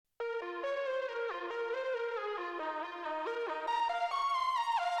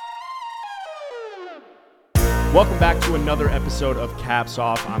Welcome back to another episode of Caps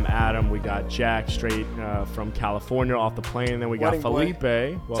Off. I'm Adam. We got Jack straight from California off the plane. And then we got Felipe.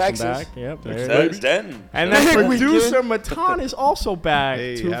 Welcome Texas. back. Yep. Denton. And then producer Matan is also back.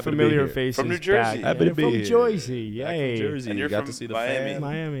 Hey, Two familiar faces from New Jersey. back. Happy to be from here. Jersey. Yay. From Jersey. And you're got from to see the Miami. fam.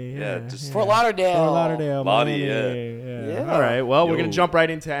 Miami. Yeah, just Fort Lauderdale. Fort Lauderdale. Lottie, Miami. Yeah. All right. Well, we're Yo. going to jump right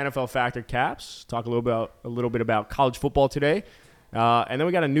into NFL Factor Caps. Talk a little bit about college football today. And then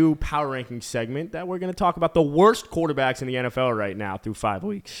we got a new power ranking segment that we're going to talk about the worst quarterbacks in the NFL right now through 5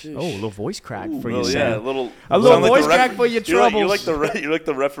 weeks. Oh, a little voice crack for you, yeah, Sam. a little voice crack for your troubles. You're like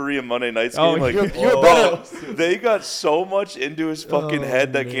the referee in Monday Night's Oh, game. Like, you're bro, they got so much into his fucking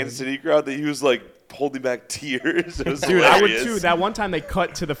head, that man. Kansas City crowd, that he was like holding back tears. It was Dude, I would hilarious. too. That one time they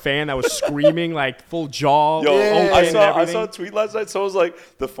cut to the fan that was screaming like full jaw. Yo, open I and saw everything. a tweet last night. Someone was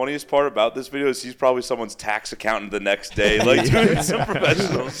like, the funniest part about this video is he's probably someone's tax accountant the next day, like doing some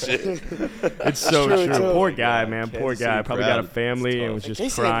professional shit. It's so True, true. too. Poor guy, man. Kansas Poor guy. City Probably got a crowd. family It's and was tough. just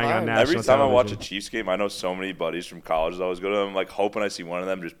Casey crying on environment. national Every time I watch a television. Chiefs game, I know so many buddies from college that always go to them. I'm like hoping I see one of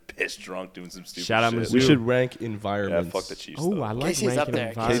them just pissed drunk doing some stupid Shout out shit. Mizzou. We should rank Yeah, environments. fuck the Chiefs. Oh, though. I like Casey's up ranking there.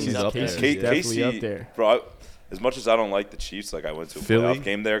 environments. Casey's up there. Casey's definitely up there. Bro, as much as I don't like the Chiefs, like I went to a Philly? playoff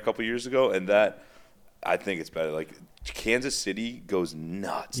game there a couple years ago, and that I think it's better. Like Kansas City goes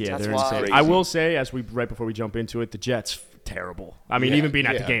nuts. Yeah, That's they're wild. insane. Crazy. I will say, right before we jump into it, the Jets terrible. I mean, Yeah, even being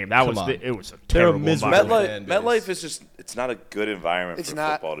at the yeah. game, that Come was on. it was a They're a terrible miserable environment. fan base. MetLife is just it's not a good environment It's for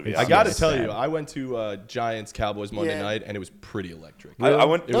not. football to be It's I honest. got to It's tell sad. you, I went to Giants Cowboys Monday Yeah. night, and it was pretty electric. I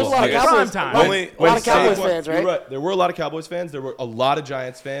went. It There was a was lot of like I Cowboys, prime time. Only- a lot of Cowboys Saquon- fans, right? You're right. There were a lot of Cowboys fans. There were a lot of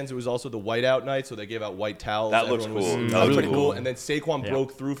Giants fans. It was also the whiteout night, so they gave out white towels. That looks Everyone cool. Was That looks really cool. cool. And then Saquon Yeah.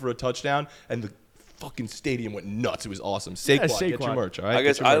 broke through for a touchdown, and the fucking stadium went nuts. It was awesome. Saquon, get Saquon. your merch, all right? I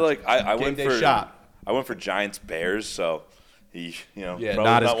guess Get your I merch. like. I Game went day for. shop. I went for Giants Bears, so he, Yeah, probably not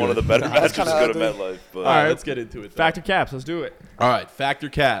not, as one of the good. better Not matches as to go to good. MetLife. But All right, let's get into it. Factor Caps, let's do it. All right, Factor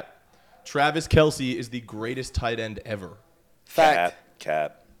Cap. Travis Kelce is the greatest tight end ever. Fact.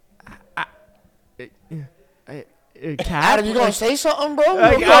 Cap. Adam, you gonna say something, bro?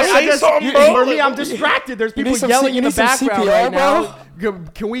 say something, bro. For me, I'm distracted. There's people need some yelling C- in you the need some background CPR, right now.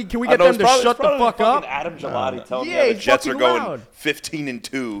 Can we I get know, them it's to probably- shut it's the probably fuck fucking up? Adam Gelati telling Yeah, me the he's Jets are fucking going loud.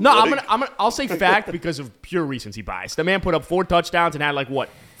 15-2. No, Like, I'll say fact because of pure recency bias. The man put up 4 touchdowns and had like what,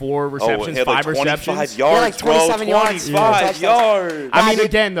 4 Oh, receptions, he had like 5 25 receptions. yards, like 27 bro. yards. 25 Yeah. yards. I mean, dude.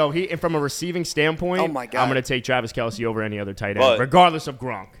 again though, and from a receiving standpoint, Oh, my God. I'm going to take Travis Kelce over any other tight end, But- regardless of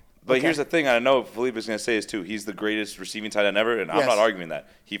Gronk. But Okay. here's the thing. I know Felipe is going to say this too. He's the greatest receiving tight end ever, and I'm Yes. not arguing that.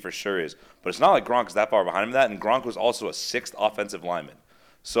 He for sure is. But it's not like Gronk is that far behind him. And Gronk was also a 6th offensive lineman.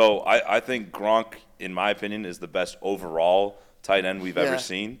 So I think Gronk, in my opinion, is the best overall tight end we've ever Yeah.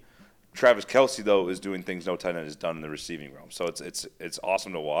 seen. Travis Kelce, though, is doing things no tight end has done in the receiving realm. So it's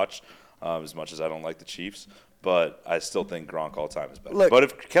awesome to watch, as much as I don't like the Chiefs. But I still think Gronk all time is better. Look- but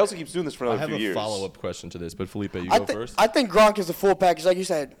if Kelce keeps doing this for I another have few a years. follow-up question to this, but Felipe, you I, go thi- first. I think Gronk is the full package. Like you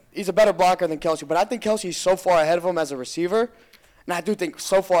said, he's a better blocker than Kelce, but I think Kelce's so far ahead of him as a receiver. And I do think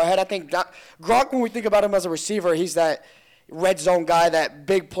so far ahead. I think Gronk, when we think about him as a receiver, he's that red zone guy, that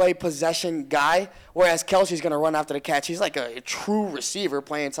big play possession guy, whereas Kelce's going to run after the catch. He's like a true receiver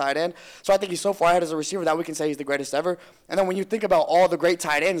playing tight end. So I think he's so far ahead as a receiver that we can say he's the greatest ever. And then when you think about all the great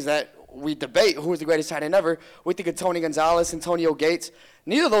tight ends that we debate who is the greatest tight end ever, we think of Tony Gonzalez, Antonio Gates.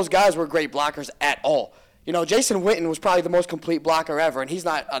 Neither of those guys were great blockers at all. You know, Jason Witten was probably the most complete blocker ever, and he's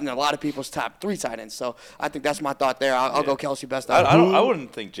not in a lot of people's top 3 tight ends. So I think that's my thought there. I'll go Kelce best ever. I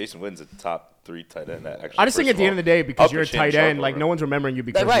wouldn't think Jason Witten's a top 3 tight end. Actually, I just think first at the of end of all. the day, because Up you're a to Shannon tight Sharp end, like over no him. one's remembering you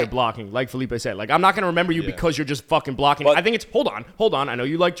because Right. you're blocking, like Felipe said. Like I'm not going to remember you Yeah. because you're just fucking blocking. But- I think it's hold on. I know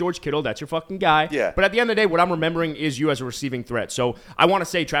you like George Kittle, that's your fucking guy. Yeah. But at the end of the day, what I'm remembering is you as a receiving threat. So I want to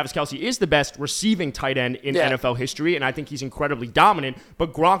say Travis Kelce is the best receiving tight end in Yeah. NFL history, and I think he's incredibly dominant.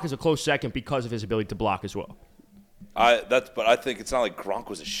 But Gronk is a close second because of his ability to block as well. But I think it's not like Gronk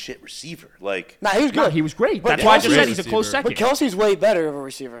was a shit receiver. Like Nah, he was No, good. he was great. But That's why I just Kelce's- said he's a close receiver. second. But Kelsey's way better of a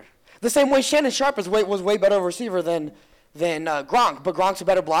receiver. The same way Shannon Sharp was way better of a receiver than Gronk. But Gronk's a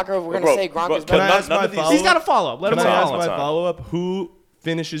better blocker. We're going to Bro, say Gronk but is can better. I ask my of these- follow-up? He's got to follow up. Let Can him I ask follow my up. follow-up? Who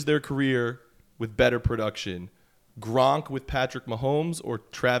finishes their career with better production? Gronk with Patrick Mahomes or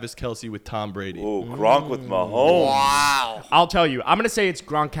Travis Kelce with Tom Brady? oh, Gronk with Mahomes. Wow. I'll tell you. I'm going to say it's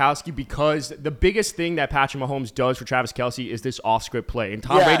Gronkowski because the biggest thing that Patrick Mahomes does for Travis Kelce is this off-script play. And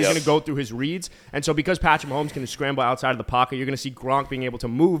Tom Yes. Brady's Yes. going to go through his reads. And so because Patrick Mahomes can scramble outside of the pocket, you're going to see Gronk being able to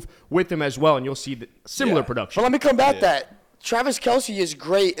move with him as well, and you'll see similar Yeah. production. But let me combat that. Travis Kelce is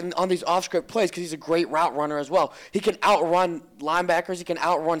great on these off-script plays because he's a great route runner as well. He can outrun linebackers. He can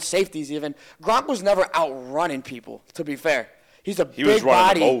outrun safeties even. Gronk was never outrunning people, to be fair. He's a He big was running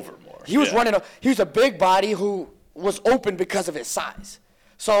body. them over more. He was he was a big body who was open because of his size.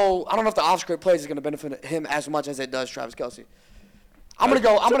 So I don't know if the off-script plays is going to benefit him as much as it does Travis Kelce. I'm gonna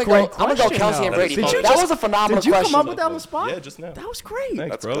go Kelce and Brady. That was a phenomenal question. Did you come up with that on the spot? Yeah, just now. That was great. Thanks,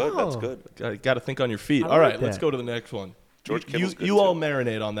 That's bro. good. That's good. Got to think on your feet. I All right, like let's that. go to the next one. George Kittle's good you all too.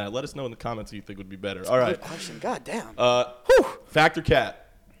 marinate on that. Let us know in the comments who you think would be better. All right. Good question. God damn. Factor Cap.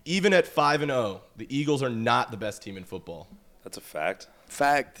 Even at 5-0, the Eagles are not the best team in football. That's a fact.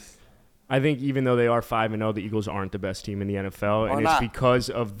 Fact. I think even though they are 5-0, the Eagles aren't the best team in the NFL, and not? it's because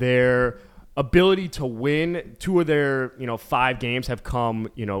of their ability to win. 2 of their 5 games have come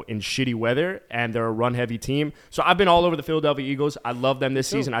in shitty weather, and they're a run-heavy team. So I've been all over the Philadelphia Eagles. I love them this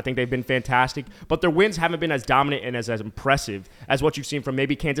season. I think they've been fantastic, but their wins haven't been as dominant and as impressive as what you've seen from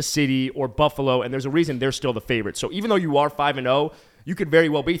maybe Kansas City or Buffalo, and there's a reason they're still the favorite. So even though you are 5-0, you could very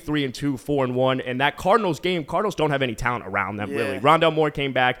well be 3-2, 4-1, and that Cardinals game, Cardinals don't have any talent around them, really. Rondell Moore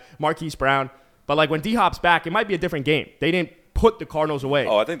came back, Marquise Brown, but like when D-Hop's back, it might be a different game. They didn't put the Cardinals away.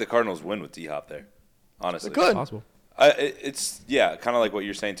 Oh, I think the Cardinals win with D-Hop there, honestly. They could. Possible. It's kind of like what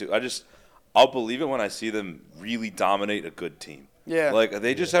you're saying, too. I'll believe it when I see them really dominate a good team. Yeah. Like,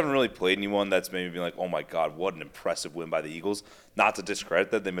 they just haven't really played anyone that's maybe been like, oh, my God, what an impressive win by the Eagles. Not to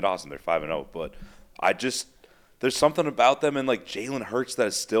discredit that. They've been awesome. They're 5-0. But there's something about them and, like, Jalen Hurts that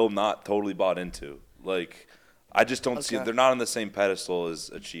is still not totally bought into. Like, I just don't see it. They're not on the same pedestal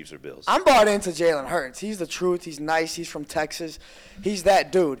as Chiefs or Bills. I'm bought into Jalen Hurts. He's the truth. He's nice. He's from Texas. He's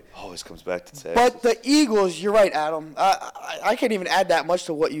that dude. Always comes back to Texas. But the Eagles, you're right, Adam. I can't even add that much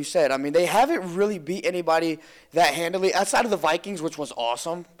to what you said. I mean, they haven't really beat anybody that handily, outside of the Vikings, which was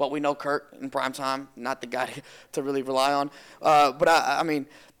awesome. But we know Kirk in primetime, not the guy to really rely on. But, I mean,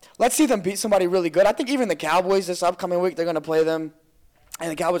 let's see them beat somebody really good. I think even the Cowboys this upcoming week, they're going to play them. And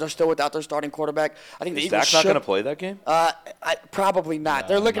the Cowboys are still without their starting quarterback. I think the Eagles Dak's not going to play that game? probably not.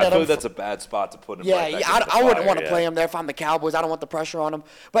 They're looking I at feel him. like that's a bad spot to put him. Yeah, I wouldn't want to play him there if I'm the Cowboys. I don't want the pressure on him.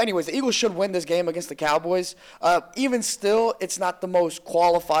 But anyways, the Eagles should win this game against the Cowboys. Even still, it's not the most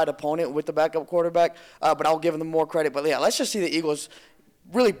qualified opponent with the backup quarterback, but I'll give them more credit. But yeah, let's just see the Eagles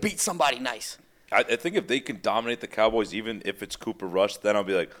really beat somebody nice. I think if they can dominate the Cowboys, even if it's Cooper Rush, then I'll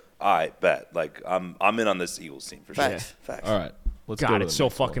be like, I bet. Like, I'm in on this Eagles team for sure. Facts. All right. Let's go God, to it's the so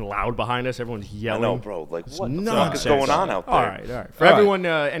next one. fucking loud behind us. Everyone's I yelling. know, bro. Like, what the fuck nonsense. is going on out there? All right. For All right. everyone,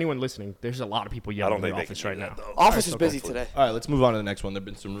 anyone listening, there's a lot of people yelling in the think they office can right do now. that, though. Office is busy today. All right, let's move on to the next one. There have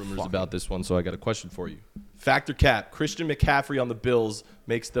been some rumors about this one, so I got a question for you. Factor Cap. Christian McCaffrey on the Bills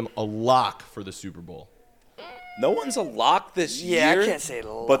makes them a lock for the Super Bowl. No one's a lock this Yeah, year. I can't say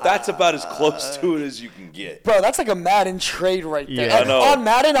lock. But that's about as close to it as you can get. Bro, that's like a Madden trade right there. Yeah, I know. On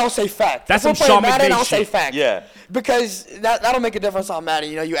Madden, I'll say fact. That's if some we're playing Sean Madden, McVay I'll say shit. fact. Yeah. Because that'll make a difference on Madden.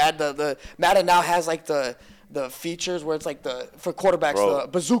 You know, you add the Madden now has like the features where it's like for quarterbacks, Bro. the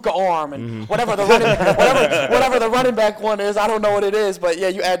bazooka arm and whatever the whatever the running back one is. I don't know what it is, but yeah,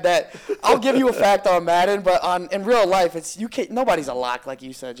 you add that. I'll give you a fact on Madden, but in real life, nobody's a lock like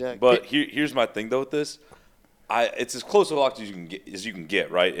you said, Jack. But here's my thing, though, with this. It's as close to a lock as you can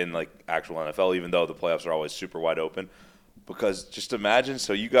get, right, in, like, actual NFL, even though the playoffs are always super wide open. Because just imagine,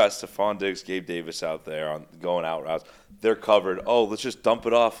 so you got Stephon Diggs, Gabe Davis out there going out routes. They're covered. Oh, let's just dump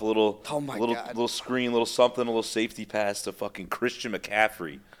it off a little, Oh, my little, God. little screen, little something, a little safety pass to fucking Christian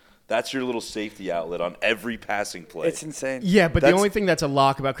McCaffrey. That's your little safety outlet on every passing play. It's insane. Yeah, but the That's- only thing that's a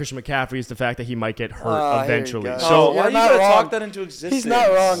lock about Christian McCaffrey is the fact that he might get hurt Here you eventually. go. So why You're you not gotta wrong. talk that into existence? He's not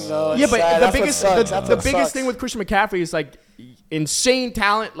wrong though. yeah, It's but sad. the That's what biggest sucks. That's the what biggest sucks. thing with Christian McCaffrey is like insane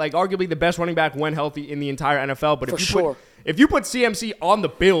talent, like arguably the best running back when healthy in the entire NFL. But if you put CMC on the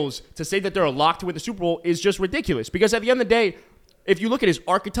Bills, to say that they're a lock to win the Super Bowl is just ridiculous. Because at the end of the day, if you look at his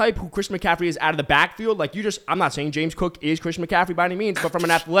archetype, who Christian McCaffrey is out of the backfield, like I'm not saying James Cook is Christian McCaffrey by any means, but from an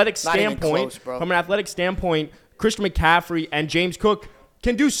athletic Not even standpoint, close, bro. Christian McCaffrey and James Cook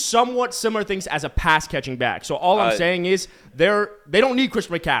can do somewhat similar things as a pass catching back. So all I'm saying is they don't need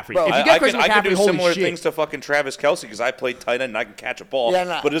Christian McCaffrey. Bro, If you get Christian I can McCaffrey, do holy similar shit. things to fucking Travis Kelce because I played tight end and I can catch a ball. Yeah,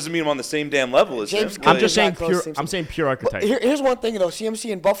 nah. But it doesn't mean I'm on the same damn level as James him. Cook I'm just saying not close pure. to I'm saying pure archetype. Here's one thing though: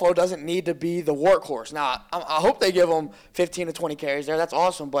 CMC in Buffalo doesn't need to be the workhorse. Now, I hope they give him 15 to 20 carries there. That's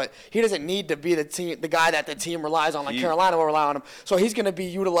awesome, but he doesn't need to be the guy that the team relies on, like Carolina will rely on him. So he's going to be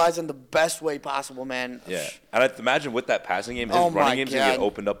utilized in the best way possible, man. Yeah, and I imagine with that passing game, his Oh my running game's gonna get God.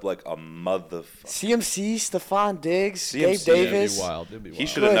 opened up like a motherfucker. CMC, Stephon Diggs, Gabe CMC, Davis. It'd be wild. He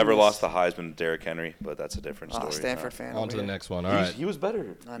should have never Goodness. lost the Heisman to Derrick Henry, but that's a different story. Stanford fan. On over to the here. next one. All right. He was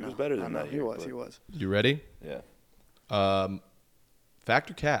better. I know, He was better I than know. that. He year, was. but- He was. You ready? Yeah.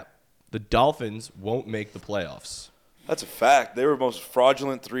 Factor Cap. The Dolphins won't make the playoffs. That's a fact. They were the most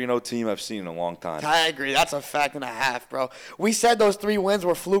fraudulent 3-0 team I've seen in a long time. I agree. That's a fact and a half, bro. We said those 3 wins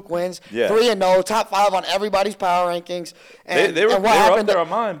were fluke wins. Yeah. 3-0, top 5 on everybody's power rankings. And They were up there on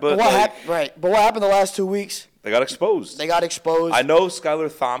mine, but right. But what happened the last 2 weeks? they got exposed. I know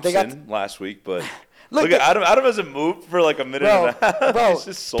Skylar Thompson last week, but look at Adam. Adam hasn't moved for like a minute and a half. Bro, He's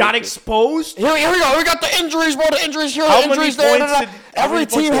just Got sulking. exposed. Here we go. We got the injuries, bro. The injuries here, How the many injuries there. points did- how Every many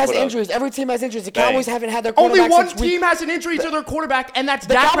points team they has put up? injuries. Every team has injuries. The Bang. Cowboys haven't had their Only quarterback one since week. team has an injury to their quarterback, and that's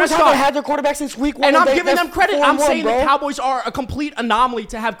The Dak Cowboys Prescott. haven't had their quarterback since week 1. And I'm They- giving they're them credit. 4-1, I'm saying bro. the Cowboys are a complete anomaly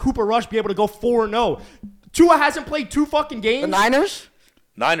to have Cooper Rush be able to go 4-0. Tua hasn't played 2 fucking games. The Niners?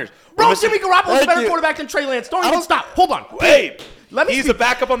 Niners. Bro, We're missing- Jimmy Garoppolo's a Thank better you. quarterback than Trey Lance. Don't I even don't- stop. Hold on. Hey, Let me he's speak. a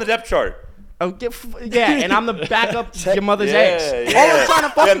backup on the depth chart. Yeah, and I'm the backup to your mother's Yeah, eggs. yeah. All I'm trying to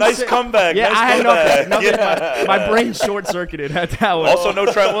fucking nice say- comeback. Yeah, nice I had comeback. nothing. Yeah. My brain short-circuited at that one. Also, no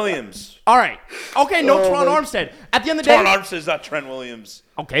Trent Williams. All right. Okay, no Tron man. Armstead. At the end of the Torn day, Armstead's not Trent Williams.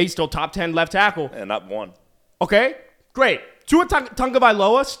 okay, he's still top 10 left tackle. And not one. Okay, great. Tua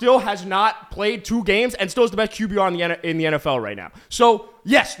Tagovailoa still has not played 2 games and still is the best QBR in the NFL right now. So,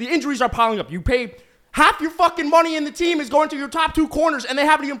 yes, the injuries are piling up. You pay half your fucking money in the team is going to your top 2 corners, and they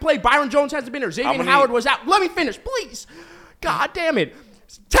haven't even played. Byron Jones hasn't been there. Xavier many- Howard was out. Let me finish, please. God damn it.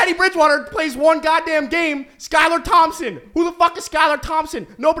 Teddy Bridgewater plays 1 goddamn game. Skylar Thompson. Who the fuck is Skylar Thompson?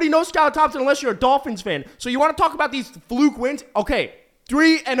 Nobody knows Skylar Thompson unless you're a Dolphins fan. So you want to talk about these fluke wins? Okay,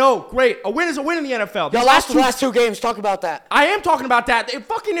 3-0, great. A win is a win in the NFL. Y'all lost the last 2 games. Talk about that. I am talking about that.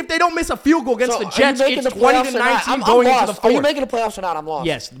 If they don't miss a field goal against So, the are you Jets, making it's the playoffs or 20-19 not? I'm going into the lost. Are you fourth. making the playoffs or not? I'm lost.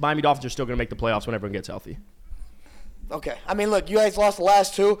 Yes, the Miami Dolphins are still going to make the playoffs when everyone gets healthy. Okay. I mean, look, you guys lost the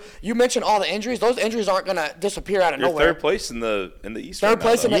last 2. You mentioned all the injuries. Those injuries aren't going to disappear out of You're nowhere. third place in the East. Third right now,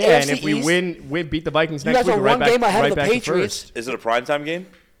 place in though. the Yeah, AFC and if we East. beat the Vikings You next guys week, are we're right one back, game ahead right of the back to Patriots. first. Is it a primetime game?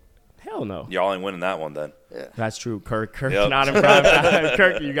 Hell no. Y'all ain't winning that one then. That's true, Kirk. Kirk, Yep. not in prime time.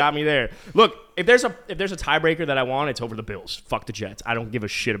 Kirk, you got me there. Look, if there's a tiebreaker that I want, it's over the Bills. Fuck the Jets. I don't give a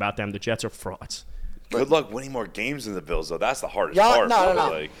shit about them. The Jets are frauds. Good luck winning more games than the Bills, though. That's the hardest Y'all, part.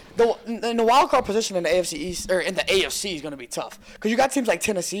 no. bro. Like, The wild card position in the AFC East or in the AFC is going to be tough because you got teams like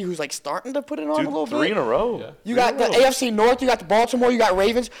Tennessee who's like starting to put it on a little 3 bit. in a row. You got the AFC North. You got the Baltimore. You got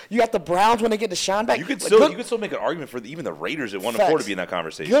Ravens. You got the Browns when they get Deshaun back. You could Like, still make an argument for even the Raiders at 1-4 to Facts. be in that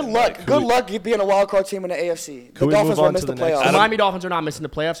conversation. Good luck. Like, Good luck being a wild card team in the AFC. The Can we Dolphins move will on miss to the the next playoffs. The Miami Dolphins are not missing the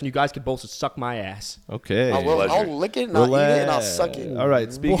playoffs, and you guys could both suck my ass. Okay. I will. Pleasure. I'll lick it and I'll eat it and I'll suck it. All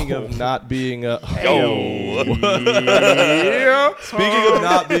right. Speaking of not being Yeah. speaking of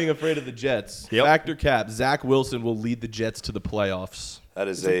not being afraid of the Jets, Yep. factor cap. Zach Wilson will lead the Jets to the playoffs. That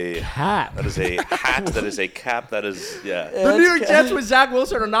is a Cap. that is a hat. That is a cap. That is The New York Jets with Zach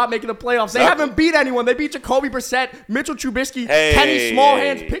Wilson are not making the playoffs. They Zach- haven't beat anyone. They beat Jacoby Brissett, Mitchell Trubisky, Hey, Kenny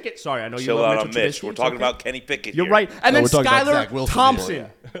Smallhands hey. Pickett. Sorry, I know you Chill love out Mitchell on Mitch. Trubisky. We're It's talking okay. about Kenny Pickett. You're here. right. And then we're talking about Skylar Zach Wilson Thompson.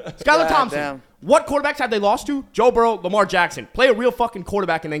 Skylar God Thompson. damn. What quarterbacks have they lost to? Joe Burrow, Lamar Jackson. Play a real fucking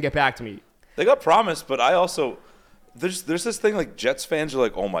quarterback and then get back to me. They got promised, but I also there's this thing like Jets fans are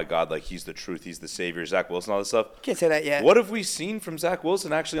like, oh my god, like he's the truth, he's the savior, Zach Wilson, all this stuff. Can't say that yet. What have we seen from Zach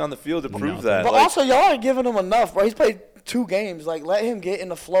Wilson actually on the field to prove that? But Like, also, y'all aren't giving him enough, bro. He's played 2 games. Like, let him get in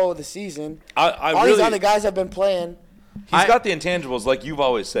the flow of the season. I All really, these other guys have been playing. he's got the intangibles, like you've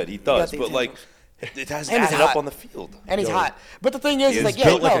always said, he does. the But like, intangibles. it hasn't And he's added up hot. on the field. And he's hot. But the thing is, He is is like, yeah,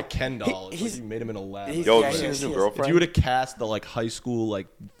 Built no, like a Ken doll. It's he's- like you made him in a lab. he's- Yo, yeah, have you he seen is, his new he is. If girlfriend? you were to cast the like high school like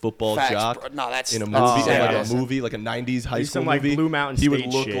football Facts, jock bro. No, that's in a that's movie, sad. like a movie, like a '90s high He's school some, like, movie, Blue Mountain he would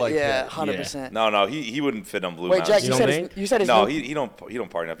State look shit. like Yeah, that. 100%. No, he wouldn't fit on Blue Wait, Mountain. Jack, You you don't said think? you said his No, new, he don't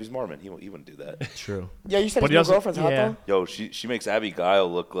party enough. He's Mormon. He wouldn't do that. True. yeah, you said But his he new doesn't- girlfriend's hot yeah. though. Yo, she makes Abby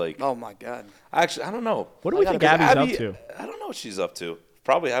Guile look like. Oh my god. Actually, I don't know. What do we I think gotta- Abby's up to? I don't know what she's up to.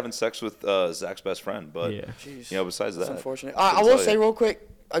 Probably having sex with Zach's best friend, but Yeah. Jeez. besides That's that, unfortunate. couldn't I will tell say you. real quick,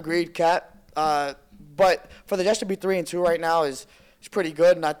 agreed, Cat. But for the Jets to be 3-2 right now is pretty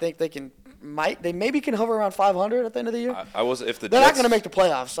good, and I think they maybe can hover around 500 at the end of the year. I was if the They're Jets, not going to make the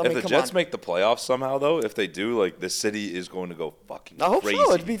playoffs. I if mean, the come Jets on. make the playoffs somehow, though, if they do, like the city is going to go fucking I hope crazy.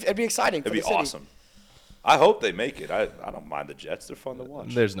 so. It'd be exciting. It'd for be the city. awesome. I hope they make it. I don't mind the Jets. They're fun to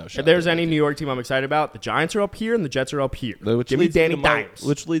watch. There's no shot. If there's any New York team I'm excited about, the Giants are up here and the Jets are up here. Which Give me leads Danny to my- Dimes.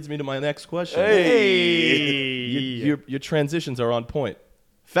 Which leads me to my next question. Hey. Your transitions are on point.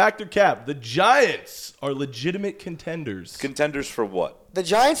 Factor cap. The Giants are legitimate contenders. Contenders for what? The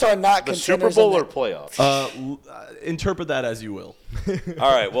Giants are not The contenders. Super Bowl in or the- playoffs? Interpret that as you will.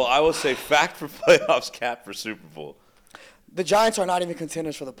 All right. Well, I will say fact for playoffs, cap for Super Bowl. The Giants are not even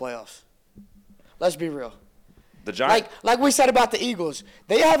contenders for the playoffs. Let's be real. The Giants. Like we said about the Eagles,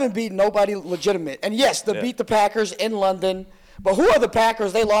 they haven't beat nobody legitimate. And yes, they beat the Packers in London, But who are the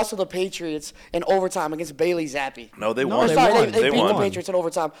Packers? They lost to the Patriots in overtime against Bailey Zappi. No, they No, won. they Sorry, won. they beat won. the Patriots in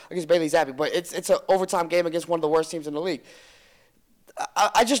overtime against Bailey Zappi. But it's an overtime game against one of the worst teams in the league.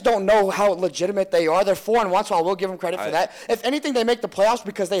 I just don't know how legitimate they are. They're 4-1, so I will give them credit for that. If anything, they make the playoffs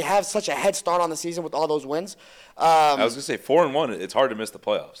because they have such a head start on the season with all those wins. I was gonna say 4-1. It's hard to miss the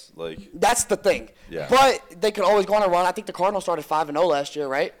playoffs. Like That's the thing. Yeah. But they could always go on a run. I think the Cardinals started 5-0 last year,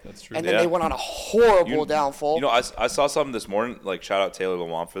 right? That's true. And then Yeah. they went on a horrible downfall. You know, I saw something this morning. Like shout out Taylor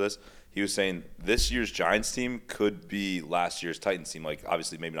Lamont for this. He was saying this year's Giants team could be last year's Titans team. Like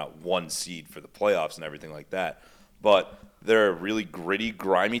obviously maybe not one seed for the playoffs and everything like that, but they're a really gritty,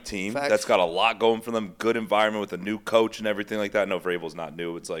 grimy team Facts. that's got a lot going for them. Good environment with a new coach and everything like that. No, Vrabel's not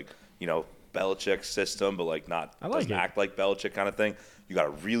new. It's like, you know, Belichick's system, but like not doesn't act like Belichick kind of thing. You got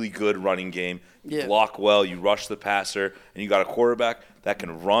a really good running game. You Yeah. block well. You rush the passer, and you got a quarterback that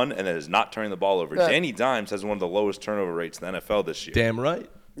can run and that is not turning the ball over. Yeah. Danny Dimes has one of the lowest turnover rates in the NFL this year. Damn right.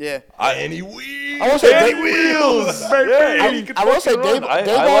 Yeah. Danny Wheels. I will say Danny Dave- Wheels. I will say Dave I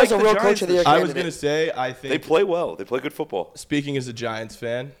Ball like is a the real Giants coach of the year this I candidate. was gonna say I think They play well. They play good football. Speaking as a Giants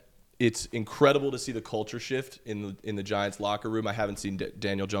fan, it's incredible to see the culture shift in the Giants locker room. I haven't seen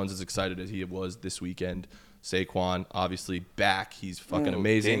Daniel Jones as excited as he was this weekend. Saquon, obviously back. He's fucking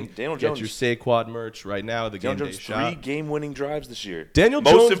amazing. Daniel Get Jones- your Saquon merch right now. The Daniel game day Jones, shot. 3 game-winning drives this year. Daniel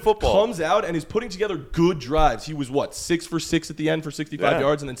Most Jones in football. comes out and is putting together good drives. He was, 6 for 6 at the end for 65 Yeah.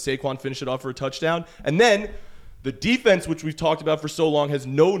 yards, and then Saquon finished it off for a touchdown. And then the defense, which we've talked about for so long, has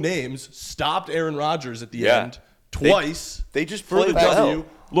no names, stopped Aaron Rodgers at the Yeah. end twice. They just for the played well. W.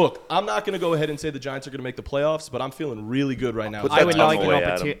 Look, I'm not going to go ahead and say the Giants are going to make the playoffs, but I'm feeling really good right now. Put I that would tongue like away, an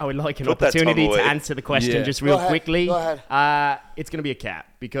Adam. Put that tongue opportunity to away. answer the question Yeah. just real Go ahead. quickly. Go ahead. It's going to be a cap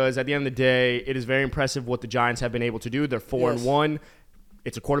because at the end of the day, it is very impressive what the Giants have been able to do. They're 4-1.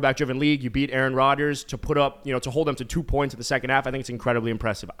 It's a quarterback-driven league. You beat Aaron Rodgers to put up, to hold them to 2 points in the second half. I think it's incredibly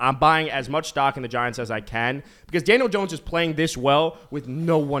impressive. I'm buying as much stock in the Giants as I can because Daniel Jones is playing this well with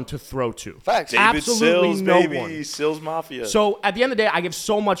no one to throw to. Facts. David Absolutely Sills, no baby. one. Sills Mafia. So at the end of the day, I give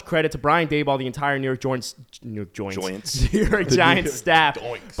so much credit to Brian Daboll, the entire New York Giants Joints. New York Giants staff.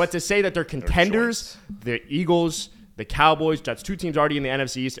 Doinks. But to say that they're contenders, the Eagles, the Cowboys, that's 2 teams already in the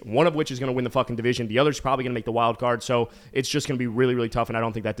NFC East, one of which is going to win the fucking division. The other's probably going to make the wild card. So it's just going to be really, really tough. And I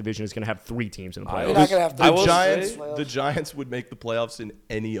don't think that division is going to have 3 teams in the You're playoffs. not gonna have I to. will The Giants would make the playoffs in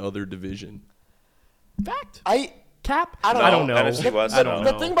any other division. Fact. Cap. I don't know. NFC West, I don't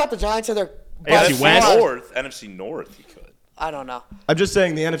no. The thing about the Giants is they're AFC by West? far- NFC North, he could. I don't know. I'm just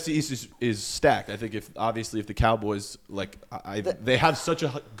saying the NFC East is stacked. I think if the Cowboys they have such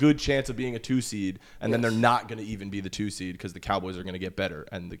a good chance of being a 2 seed, and then they're not going to even be the 2 seed because the Cowboys are going to get better,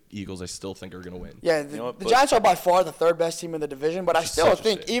 and the Eagles I still think are going to win. Yeah, the Giants are by far the 3rd best team in the division, but I still such a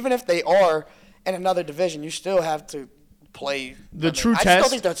think shame. even if they are in another division, you still have to play. True I test- still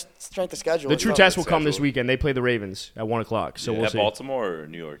think that's strength of schedule. The is true tough. test will come this schedule. weekend. They play the Ravens at 1 o'clock. So we'll At see. Baltimore or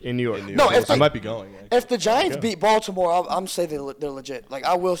New York? In New York. No, if I they- might be going. Actually. If the Giants beat Baltimore, I'm say they're legit. Like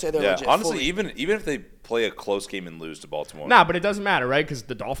I will say they're Yeah, legit. honestly, fully. even if they play a close game and lose to Baltimore. Nah, but it doesn't matter, right? Because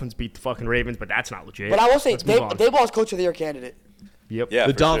the Dolphins beat the fucking Ravens, but that's not legit. But I will say Let's move on. Dayball's coach of the year candidate. Yep. Yeah,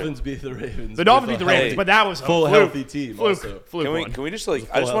 The for sure. Dolphins beat the Ravens. The Dolphins beat with the a Ravens, Hey, but that was a full fluke. healthy team. Also. Fluke Can we one. can we just like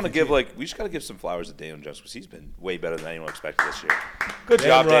It's a I just full want to healthy give team. we just got to give some flowers to Daniel Jones because he's been way better than anyone expected this year. Good Damn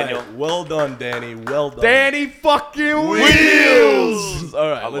job, right. Daniel. Well done, Danny. Well done. Danny fucking Wheels! All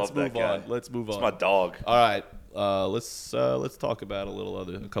right, I let's love that move guy. on. Let's move It's on. my dog. All right, let's talk about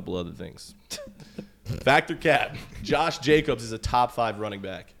a couple other things. Factor cap. Josh Jacobs is a top 5 running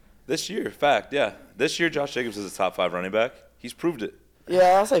back. This year, fact, yeah. This year, Josh Jacobs is a top 5 running back. He's proved it.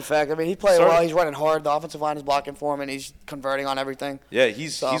 Yeah, I'll say fact. I mean, he's playing Sorry. well. He's running hard. The offensive line is blocking for him, and he's converting on everything. Yeah,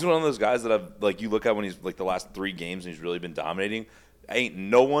 he's So- one of those guys that I've like. You look at when he's like the last 3 games and he's really been dominating. Ain't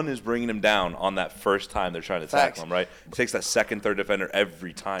no one is bringing him down on that first time they're trying to Facts. tackle him. Right, he takes that second, third defender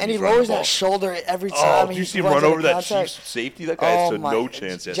every time. And he he's running lowers the ball. that shoulder every Oh, time. did he you see him runs run into over that contact. Chiefs safety? That guy had my- no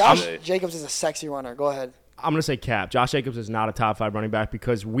chance Josh yesterday. Jacobs is a sexy runner. Go ahead. I'm going to say cap. Josh Jacobs is not a top 5 running back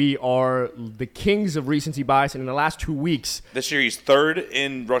because we are the kings of recency bias. And in the last 2 weeks, This year, he's 3rd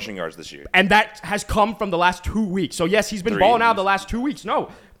in rushing yards this year. and that has come from the last 2 weeks. So, yes, he's been 3 balling out weeks. the last 2 weeks. No.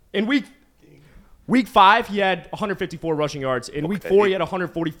 In week 5, he had 154 rushing yards. In week 4, he had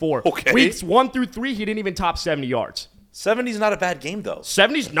 144. Okay. Weeks 1 through 3, he didn't even top 70 yards. 70's not a bad game though.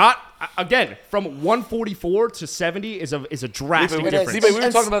 70's not, again, from 144 to 70 is a drastic we difference. were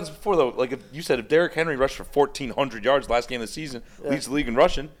talking about this before though. Like if you said if Derrick Henry rushed for 1,400 yards last game of the season, leads the league in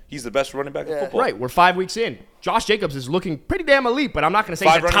rushing, he's the best running back in football. Right, we're 5 weeks in. Josh Jacobs is looking pretty damn elite, but I'm not going to say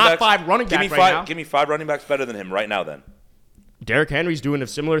he's a running top backs. 5 running Give back me right five. now. Give me 5 running backs better than him right now. Then Derrick Henry's doing a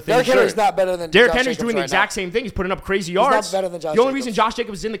similar thing. Derrick Henry's not better than Derrick Josh Henry's Jacobs doing the right exact now. same thing. He's putting up crazy not yards. better than Josh The only Jacobs. reason Josh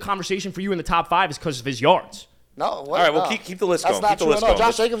Jacobs is in the conversation for you in the top 5 is because of his yards. No, All right, well, keep the list going. That's not Keep the true list at all. going.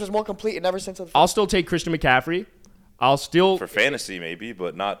 Josh Jacobs is more complete in every sense of the I'll still take Christian McCaffrey. I'll still For fantasy, maybe,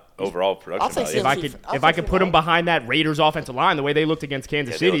 but not overall production I'll take value. if I could put him behind that Raiders offensive line the way they looked against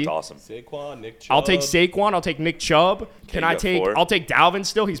Kansas They City. looked awesome. Saquon, Nick Chubb. I'll take Saquon. I'll take Nick Chubb. you got 4. I'll take Dalvin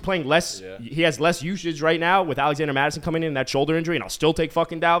still. He's playing less. Yeah. He has less usage right now with Alexander Madison coming in that shoulder injury, and I'll still take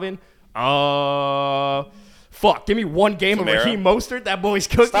fucking Dalvin. Fuck. Give me one game Kamara? of Raheem Mostert. That boy's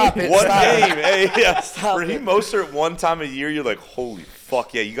cooking. Stop it. One Stop. game, hey, yeah. Stop Raheem Mostert one time a year, you're like, holy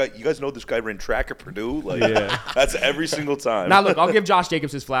fuck, yeah. You guys know this guy ran track at Purdue? Like, Yeah. that's every single time. Now, look, I'll give Josh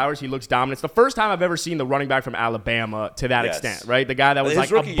Jacobs his flowers. He looks dominant. It's the first time I've ever seen the running back from Alabama to that Yes. extent, right? The guy that was His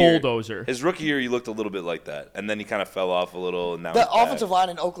like a rookie year- bulldozer. His rookie year, he looked a little bit like that, and then he kind of fell off a little. And now The he's back. offensive line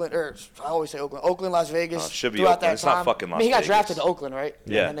in Oakland, or I always say Oakland, Las Vegas. Should be throughout Oakland. that It's not time. fucking I mean, he got Las drafted Vegas. to Oakland, right?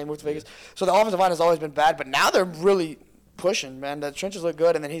 Yeah. And they moved to Vegas. So the offensive line has always been bad, but now they're really pushing, man. The trenches look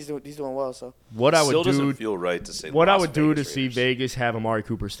good, and then he's doing well. So What I Still would doesn't do, feel right to say. what I Las would do to Vegas see Raiders. Vegas have Amari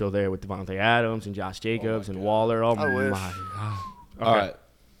Cooper still there with Devontae Adams and Josh Jacobs and Waller. Oh I my wish. god! All right.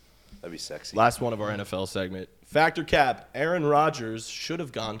 That'd be sexy. Last one of our NFL segment. Factor cap. Aaron Rodgers should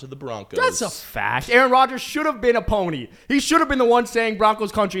have gone to the Broncos. That's a fact. Aaron Rodgers should have been a pony. He should have been the one saying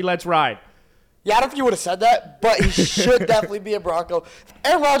Broncos country, let's ride. yeah, I don't think you would have said that, but he should definitely be a Bronco.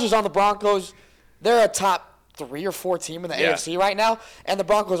 Aaron Rodgers on the Broncos, they're a top 3 or 4 team in the Yeah. AFC right now, and the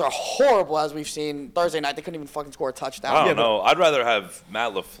Broncos are horrible, as we've seen Thursday night. They couldn't even fucking score a touchdown. I don't know. I'd rather have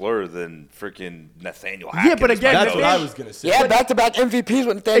Matt LaFleur than freaking Nathaniel Yeah, Hackett. but as again, my That's coach. what I was going to say. Yeah, back-to-back MVPs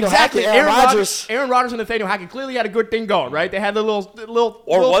with Nathaniel Exactly. Hackett, Aaron Rodgers. Aaron Rodgers and Nathaniel Hackett clearly had a good thing going, right? They had the little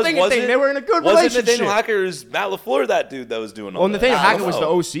Or little was thing. it? They were in a good was relationship. it Nathaniel Hackett or is Matt LaFleur that dude that was doing all Well, that? Nathaniel I don't Hackett was the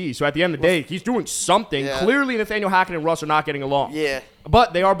know. OC, so at the end of the day, he's doing something. Yeah. Clearly, Nathaniel Hackett and Russ are not getting along. Yeah.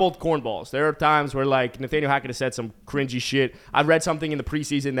 But they are both cornballs. There are times where, like, Nathaniel Hackett has said some cringy shit. I read something in the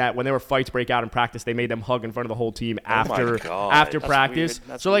preseason that when there were fights break out in practice, they made them hug in front of the whole team after God. after That's practice. weird.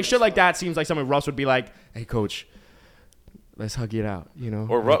 That's So, like, weird shit as like fuck. that seems like something Russ would be like, hey, coach, let's hug it out, you know?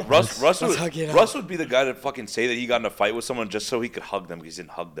 Or Russ hug it out. Russ would be the guy to fucking say that he got in a fight with someone just so he could hug them because he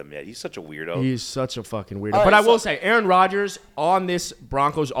didn't hug them yet. He's such a weirdo. He's such a fucking weirdo. All But right, I will so- say, Aaron Rodgers on this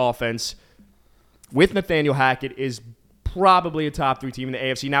Broncos offense with Nathaniel Hackett is probably a top 3 team in the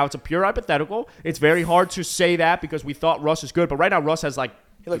AFC. Now, it's a pure hypothetical. It's very hard to say that because we thought Russ is good. But right now, Russ has like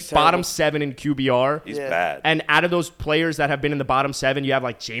looks bottom terrible. 7 in QBR. He's Yeah. bad. And out of those players that have been in the bottom 7, you have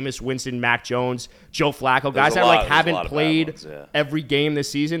like Jameis Winston, Mac Jones, Joe Flacco, guys a that lot- like there's a haven't lot of bad played ones, yeah. every game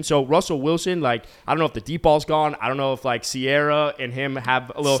this season. So Russell Wilson, like, I don't know if the deep ball's gone. I don't know if like Sierra and him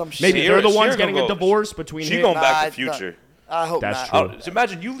have a little. Some Maybe shit. they're the Sierra ones gonna getting a go- divorce between She him. going back to Nah, Future. I hope That's not. true. So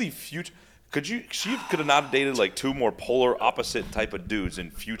imagine you leave Future. She could have not dated like 2 more polar opposite type of dudes in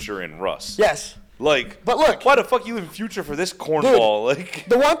Future and Russ. Yes. Like, But look- why the fuck you leave Future for this cornball? Like,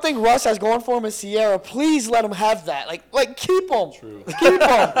 The one thing Russ has going for him is Sierra. Please let him have that. Like keep him. True. Keep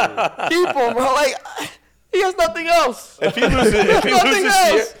him. Keep him, bro. Like, he has nothing else. if he loses, Nothing else.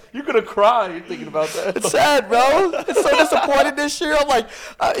 Sierra, you're gonna cry. You're thinking about that. It's sad, bro. It's so disappointed this year. I'm like,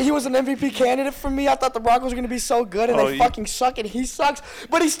 he was an MVP candidate for me. I thought the Broncos were going to be so good, and they fucking suck, and he sucks.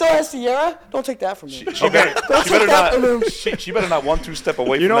 But he still has Sierra. Don't take that from me. She better that from him. not. She better not 1-2 step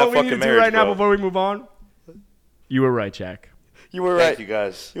away You from know that what we fucking need to do marriage, right now bro. before we move on? You were right, Jack. You were right. Thank you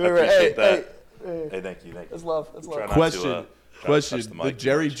guys. You I were right. appreciate Hey, that. Hey, thank you. It's love. It's Try love. not Question. to, Question. touch the The mic too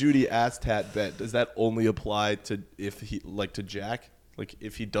Jerry much. Jeudy asstat bet, does that only apply to if he like to Jack? Like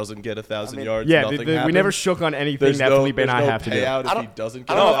if he doesn't get 1,000 yards, Yeah, nothing we happens? never shook on anything There's that no, Felipe and there's I no have to do. payout I if don't- he doesn't I get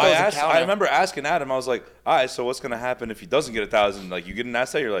don't No, know if that was a 1,000. counter. I remember asking Adam. I was like, all right, so what's gonna happen if he doesn't get 1,000? Like, you get an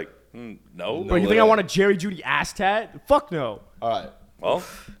asset, you're like, no. Bro, you think I want a Jerry Jeudy ass tat? Fuck no. All right, Well,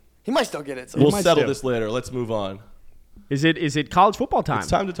 He might still get it. So. we'll might settle still. this later. Let's move on. Is it college football time? It's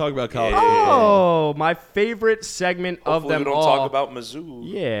time to talk about college. Oh, my favorite segment of hopefully them we don't all. talk about Mizzou.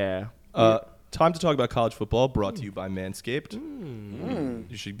 Yeah. Time to talk about college football, brought to you by Manscaped.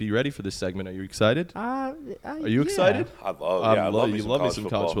 You should be ready for this segment. Are you excited? Are you excited? I love you me some love me college some football.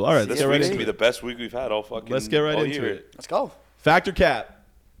 college football. All right, let's this get right week's into gonna be it. the best week we've had all fucking. Let's get right all into year. it. Let's go. Factor cap.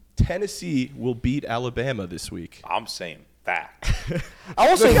 Tennessee will beat Alabama this week. I'm saying fact. I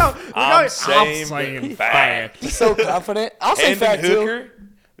will say I'm saying fact. he's so confident. I'll say Hendon fact too. Hooker.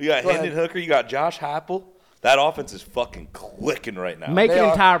 You got Go ahead. Hendon Hooker. You got Josh Heupel. That offense is fucking clicking right now. Make They an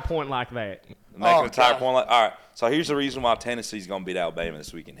are. entire point like that. And they can attack God. one. All right. So here's the reason why Tennessee's going to beat Alabama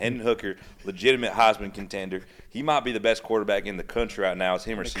this weekend. Hendon Hooker, legitimate Heisman contender. He might be the best quarterback in the country right now. It's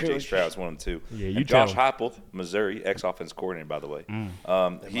him or C.J. Stroud's one of the two. Yeah, you and tell Josh him. Heupel, Missouri, ex-offensive coordinator, by the way.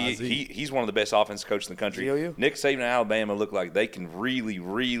 He's one of the best offensive coaches in the country. ZOU. Nick Saban and Alabama look like they can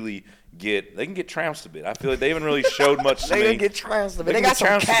really get trounced a bit. I feel like they haven't really showed much to They me. didn't get trounced. They can got get some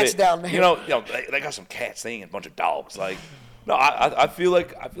trounced a cats bit. down there. You know, they got some cats. They ain't a bunch of dogs. Like, no, I feel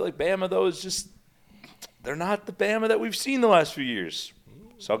like Bama though is just they're not the Bama that we've seen the last few years.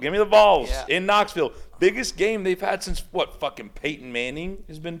 So give me the Vols in Knoxville. Biggest game they've had since what? Fucking Peyton Manning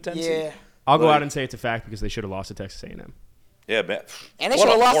has been Tennessee. Yeah. I'll go out and say it's a fact because they should have lost to Texas A&M. Yeah, man. And they What should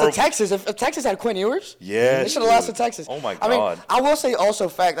have a lost horrible- to Texas. If Texas had Quinn Ewers, Yeah, they should have lost to dude. Texas. Oh, my I mean, God. I will say also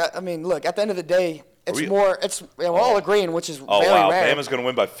fact. I mean, look, at the end of the day, we're all agreeing, which is Oh very wow, rare. Bama's gonna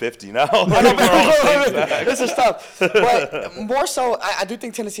win by 50 now. This is tough. But more so, I do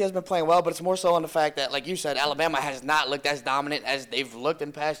think Tennessee has been playing well, but it's more so on the fact that, like you said, Alabama has not looked as dominant as they've looked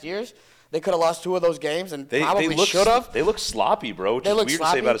in past years. They could have lost 2 of those games and probably should have. They look sloppy, bro. Which They is look weird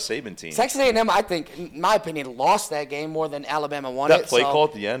sloppy. to say about a Saban team. Texas A&M, I think, in my opinion, lost that game more than Alabama won That it. play so call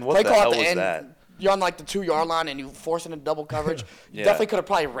at the end? What play the call at hell the was end, that? You're on like the 2-yard line and you forcing a double coverage. You Yeah. definitely could have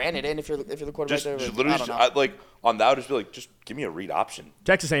probably ran it in if you're the quarterback. Just there, but literally, I don't know. like on that, I would just be like, just give me a read option.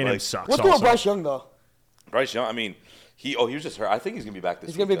 Texas A&M Like, sucks. What's going on also. with Bryce Young though? Bryce Young, I mean, he was just hurt. I think he's gonna be back this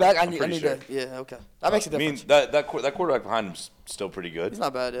He's week. gonna be back. I I'm need pretty sure. to. Yeah, okay. That makes a I mean, difference. that quarterback behind him's still pretty good. He's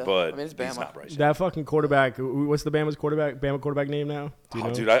not bad, yeah. But I mean, it's he's Bama. not Bryce Young. That fucking quarterback. What's the Bama quarterback name now? Do you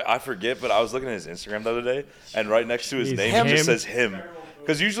know? Dude, I forget, but I was looking at his Instagram the other day, and right next to his He's name, it just him. says him.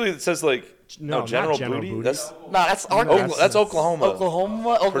 Because usually it says like No, not General General Booty. Booty. That's That's that's Oklahoma.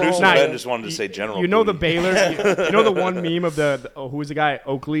 Oklahoma. Producer Nah, Ben just wanted to say General. You know the Booty. Baylor. You know the one meme of who was the guy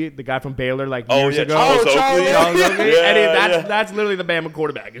Oakley, the guy from Baylor, like Oh years yeah, ago. Charles Oakley. Charles Charles Oakley? Yeah, And yeah. that's literally the Bama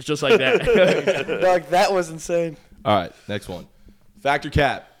quarterback. It's just like that. Dog, that was insane. All right, next one. Factor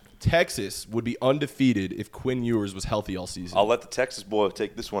cap. Texas would be undefeated if Quinn Ewers was healthy all season. I'll let the Texas boy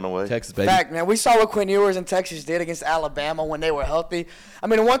take this one away. Texas, baby. Fact, man. We saw what Quinn Ewers and Texas did against Alabama when they were healthy. I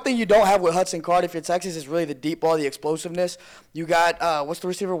mean, the one thing you don't have with Hudson Card if you're Texas is really the deep ball, the explosiveness. You got what's the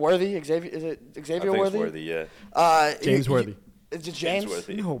receiver? Worthy? Xavier? Is it I Xavier think Worthy? it's worthy, yeah. James Worthy. Is it James?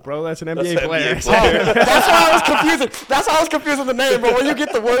 Worthy. No, bro, that's an That's NBA an player. NBA player. That's why I was confusing. That's why I was confusing the name. But when you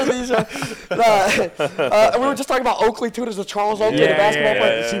get the Worthies, we were just talking about Oakley too. There's a Charles Oakley, the basketball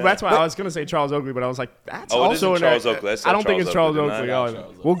player. See, that's why I was gonna say Charles Oakley, but I was like, that's Oh, it also isn't an Charles Oakley. I said I don't think it's Charles Charles Oakley. Oakley,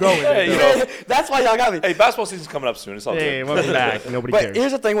 Oh, we'll go with Hey, it. you though. know, That's why y'all got me. hey, basketball season's coming up soon. It's all Hey, good. welcome back. Nobody But cares.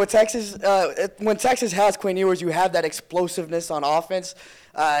 here's the thing with Texas. When Texas has Quinn Ewers, you have that explosiveness on offense.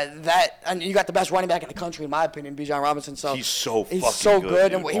 And you got the best running back in the country, in my opinion, Bijan Robinson. So He's so he's fucking so good,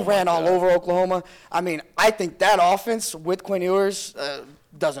 good, dude. and he Oh, ran my all God. over Oklahoma. I mean, I think that offense with Quinn Ewers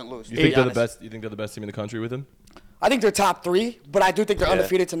doesn't lose. You to think be they're the honest. best? You think they're the best team in the country with him? I think they're top 3, but I do think they're Yeah.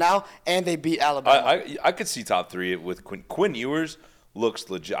 undefeated to now, and they beat Alabama. I could see top 3 with Quinn Ewers. Looks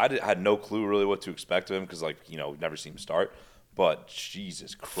legit. I had no clue really what to expect of him because, like, we've never seen him start. But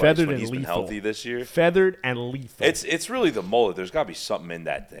Jesus Christ, Feathered when and he's been lethal. healthy this year, Feathered and lethal. it's really the mullet. There's got to be something in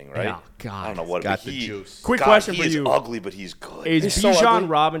that thing, right? Oh, God. I don't know what. Got but the he, juice. Quick God, question he for is you. ugly, but he's good. Is He's so Bijan ugly.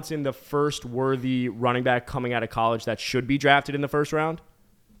 Robinson the first worthy running back coming out of college that should be drafted in the first round?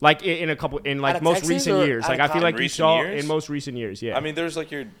 Like in Out of most Texas recent or years. out Like of I feel college? like In you recent saw years? in most recent years. Yeah. I mean, there's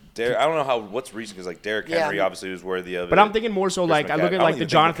like your Derek. I don't know what's recent because like Derrick Yeah. Henry obviously was worthy of it. But I'm thinking more so like I look McCaffrey. at I like don't the even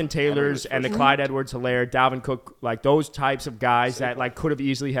Jonathan think Henry Taylors was and the first. Clyde Edwards-Helaire, Dalvin Cook, like those types of guys that like could have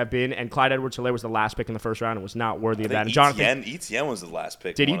easily have been. And Clyde Edwards-Helaire was the last pick in the first round and was not worthy I of that. And think Jonathan, Etienne was the last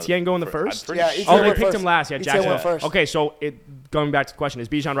pick. Did one of Etienne go in the first? I'm pretty Yeah, sure. Etienne oh, they went picked first. him last. Yeah, Etienne Jackson. went first. Okay, so going back to the question, is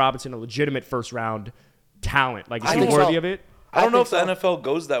Bijan Robinson a legitimate first round talent? Like is I he think worthy so. of it? I don't know if think the so. NFL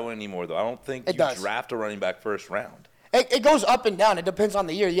goes that way anymore though. I don't think It you does. draft a running back first round. It goes up and down. It depends on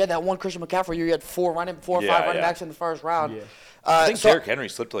the year. You had that one Christian McCaffrey year. You had 4 or 5 Yeah, running yeah. backs in the first round. Yeah. I think so Derrick Henry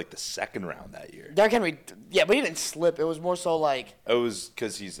slipped to like the second round that year. Derrick Henry, yeah, but he didn't slip. It was more so like It was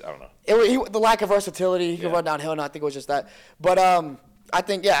because I don't know. the lack of versatility. He could Yeah. run downhill, and I think it was just that. But I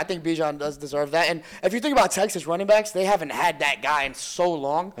think Bijan does deserve that. And if you think about Texas running backs, they haven't had that guy in so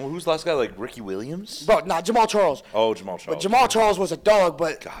long. Well, who's the last guy? Like Ricky Williams? Bro, Jamal Charles. Oh, Jamal Charles. But Jamal Charles was a dog,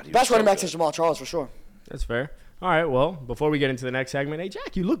 but God, he was best so running backs good. is Jamal Charles for sure. That's fair. All right, well, before we get into the next segment, hey,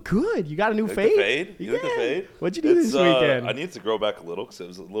 Jack, you look good. You got a new Like fade? the fade? You like the fade? What'd you do this weekend? I needed to grow back a little because it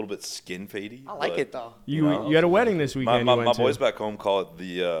was a little bit skin fadey. I like it though. You had a wedding this weekend. My you went to. boys back home call it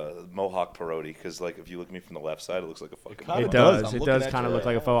the Mohawk parody because, like, if you look at me from the left side, it looks like a fucking. kinda It does. I'm It looking does at kind of you look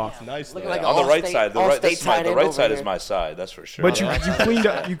like a faux. It's nice. Looking though. like On the right All-state- side, all-state tight the end right over side here. is my side. That's for sure. But you cleaned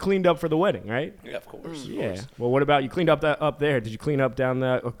up. You cleaned up for the wedding, right? yeah, of course. Yeah. Well, what about you cleaned up up there? Did you clean up down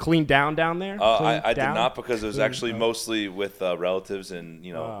there? Or clean down there? Clean I did down? not because it was actually mostly with relatives and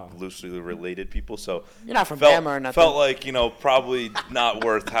Oh. loosely related people. So You're not from felt, Bama or nothing. Felt like probably not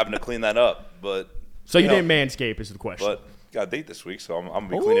worth having to clean that up. But So you know, didn't manscape is the question. But got a date this week, so I'm gonna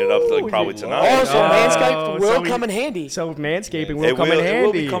be cleaning it up like Ooh, probably you- tonight. Oh, so Manscaped will so we- come in handy. So manscaping It will come in handy. It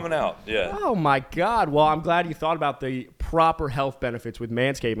will be coming out. Yeah. Oh my God! Well, I'm glad you thought about the proper health benefits with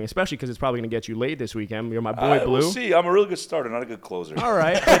manscaping, especially because it's probably going to get you laid this weekend. You're my boy, Blue. We'll see. I'm a really good starter, not a good closer. All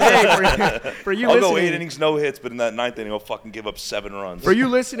right. But hey, for you I'll listening, go 8 innings, no hits, but in that 9th inning, I'll fucking give up 7 runs. for you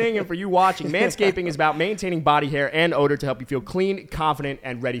listening and for you watching, manscaping is about maintaining body hair and odor to help you feel clean, confident,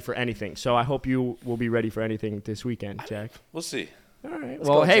 and ready for anything. So I hope you will be ready for anything this weekend, Jack. We'll see. All right. go,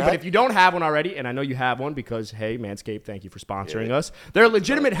 Well, hey, Jack. but if you don't have one already, and I know you have one because, hey, Manscaped, thank you for sponsoring us. There are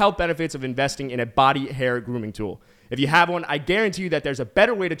legitimate health benefits of investing in a body hair grooming tool. If you have one, I guarantee you that there's a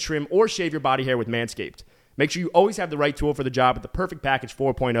better way to trim or shave your body hair with Manscaped. Make sure you always have the right tool for the job with the Perfect Package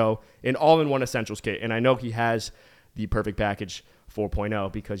 4.0, an all-in-one essentials kit. And I know he has the Perfect Package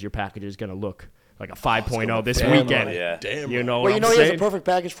 4.0 because your package is going to look like a 5.0 this damn weekend. right. Yeah. Damn. You know Well, what you know I'm he has saying? a perfect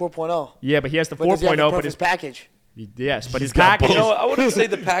package 4.0. Yeah, but he has the But does he have the 4.0, but perfect his package? yes, but his got package both. is I wouldn't say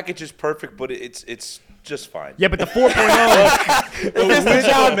the package is perfect, but it's just fine. yeah, but the 4.0 It's the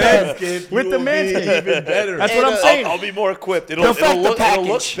job done. with the Manscaped. even better. That's what I'm saying. I'll be more equipped. Perfect the It'll look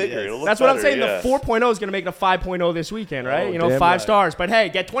package. bigger. Yes. It'll look That's what I'm better, saying. yeah. The 4.0 is going to make it a 5.0 this weekend, right? Oh, You know, damn 5 right. stars. But hey,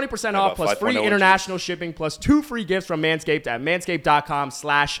 get 20% off about plus free 5.0 international shipping plus 2 free gifts from Manscaped at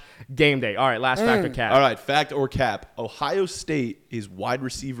manscaped.com/gameday. All right, last factor cap. All right, fact or cap. Ohio State is wide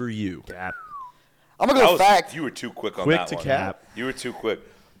receiver U. Cap. I'm going to go fact. You were too quick on Quick that to one. cap. You were too quick.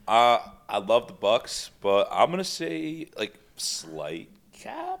 I love the Bucks, but I'm gonna say like slight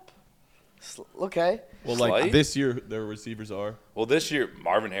cap. Okay. Well, like Slight? this year, their receivers are. Well, this year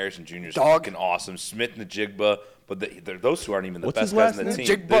Marvin Harrison Jr. is Dog. fucking awesome. Smith Najigba, but those two aren't even the What's best his guys last in the name?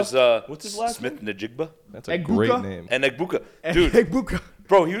 team. Jigba? There's What's his last Smith Najigba That's a Egbuka? great name. and Egbuka. Dude, Hey, Buka.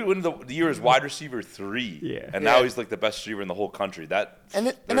 bro, he won the year as wide receiver 3. Yeah. And now Yeah. he's like the best receiver in the whole country. And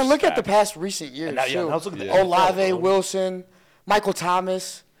then they're look at the stacked. past recent years, And now, too. now let's look at the NFL, Olave, bro. Wilson, Michael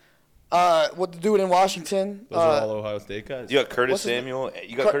Thomas, what the dude in Washington. Those are all Ohio State guys. You got Curtis What's his- Samuel.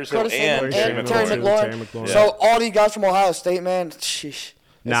 You got Curtis Samuel Samuel and Terry Terry McLaurin. McLaurin. Terry McLaurin. So all these guys from Ohio State, man, sheesh.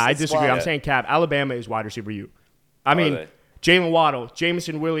 Nah, I It's disagree. wild. I'm saying cap. Alabama is wide receiver U. I mean, they? Jalen Waddle,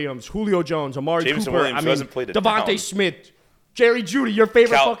 Jamison Williams, Julio Jones, Amari Jamison Cooper. Williams I mean, hasn't played it Devontae down. Smith, Jerry Jeudy, your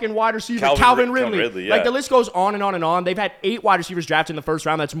favorite fucking wide receiver, Calvin Ridley. yeah. Like the list goes on and on and on. They've had 8 wide receivers drafted in the first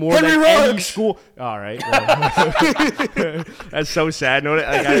round. That's more Henry than any Ruggs. school. All right, well. That's so sad. No,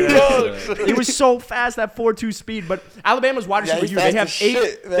 it was so fast that 4.2 speed. But Alabama's wide Yeah, receiver he's U. They fast have as 8.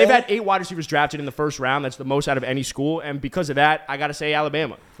 shit, man. They've had 8 wide receivers drafted in the first round. That's the most out of any school. And because of that, I got to say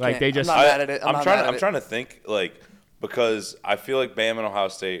Alabama. Like they I'm just. not mad at it. I'm not mad at I'm it. trying to think like because I feel like Bama and Ohio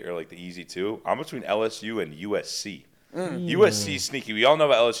State are like the easy two. I'm between LSU and USC. USC sneaky. We all know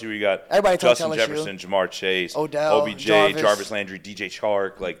about LSU. We got Everybody talks Justin LSU. Jefferson, Jamar Chase, Odell, OBJ, Jarvis. Jarvis Landry, DJ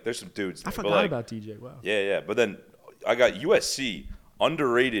Chark. Like there's some dudes. I But, forgot like, about DJ. Wow. Yeah. But then I got USC,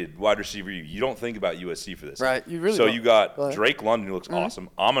 underrated wide receiver. You don't think about USC for this, Right, you really So don't. you got Go ahead. Drake London, who looks awesome.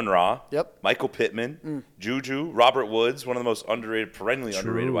 Amon-Ra. Yep. Michael Pittman, Juju, Robert Woods, one of the most underrated, perennially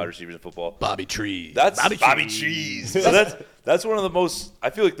underrated wide receivers in football. Bobby Trees. That's Bobby Cheese. So that's one of the most.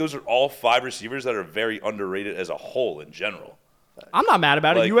 I feel like those are all 5 receivers that are very underrated as a whole in general. I'm not mad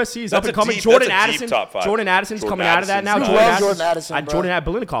about it. Like, USC is up that's and a coming. deep- Jordan that's a deep Addison. top 5. Jordan Addison's Jordan coming out of that now. Addison's Love nice. Jordan Addison, bro. Jordan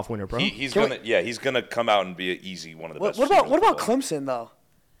Biletnikoff winner, bro. He's Can gonna he's gonna come out and be an easy one of the best. What about receivers in football. Clemson though?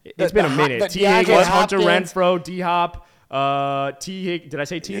 It's been a minute. the T. DeAndre Higgins, Hunter Hopkins. Renfro, D. Hop, T. Higgins. Did I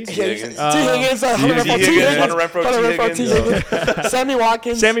say T. Higgins? T. Higgins. T. Higgins, Hunter Renfro, T. Higgins, Higgins, Hunter Renfro, T. Higgins, Sammy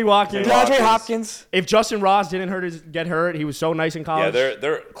Watkins, Sammy Watkins. DeAndre Hopkins. If Justin Ross didn't get hurt, he was so nice in Yeah, college.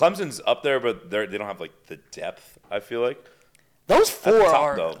 they're Clemson's up there, but they don't have like the depth. I feel like. Those the four top,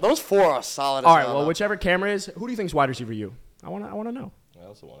 are though. solid. All as right, hell, well, though. whichever camera is, who do you think's wide receiver you? I want to know. I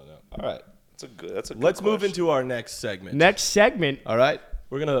also want to know. All right. That's a good. Let's move question. into our next segment. Next segment. All right.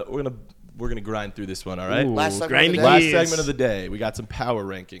 We're gonna we're gonna grind through this one. All right. Ooh, Last segment grind of the the day. Last gears. segment of the day, we got some power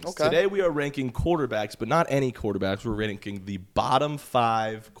rankings. Okay. Today we are ranking quarterbacks, but not any quarterbacks. We're ranking the bottom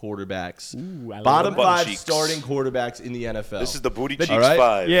 5 quarterbacks. Ooh, I love Bottom that. 5 Cheeks. starting quarterbacks in the NFL. This is the booty cheeks All right.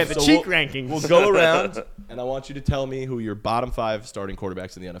 5. Yeah, the So cheek we'll- rankings. We'll go around, and I want you to tell me who your bottom 5 starting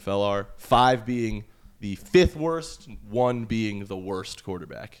quarterbacks in the NFL are. 5 being the 5th worst, 1 being the worst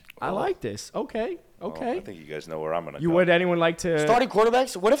quarterback. I like this. Okay. Oh, Okay. I think you guys know where I'm gonna You go. would anyone like to? Starting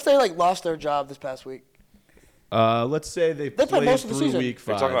quarterbacks. What if they lost their job this past week? Let's say they played played most of the through season. week 5.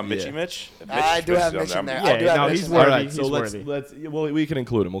 You're talking about yeah. Mitchie Mitch? If I Mitch do have is Mitch in there. I'm- Yeah, I do have no, Mitch he's in there. worthy. All right, so He's let's worthy. well, we can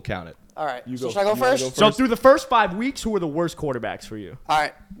include him. We'll count it. All right. You So go- should I go you wanna first? So through the first 5 weeks, who are the worst quarterbacks for you? All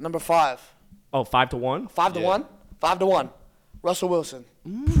right. Number 5. Oh, 5-1. 5 to Yeah. 1. 5 to 1. Russell Wilson.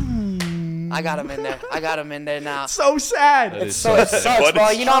 I got him in there. I got him in there now. So sad. That is So it sucks, But bro.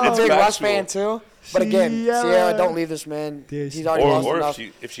 it's- You know I'm a it's big Russ factual. fan too. But again, Sierra. Sierra, don't leave this man. This- He's already lost Or enough.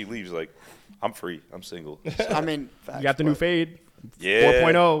 if she leaves, like, I'm free. I'm single. I mean, You got the new fade. Yeah.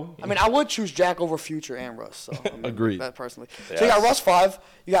 4.0. I mean, I would choose Jack over Future and Russ. So, I mean, Agreed. That personally. So you got Yes. Russ 5.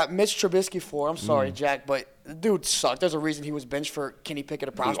 You got Mitch Trubisky 4. I'm sorry, Jack, but the dude sucked. There's a reason he was benched for Kenny Pickett,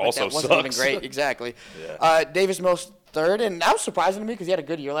 a prospect also that wasn't even sucks. great. Exactly. Yeah. Davis Mills 3rd, and that was surprising to me because he had a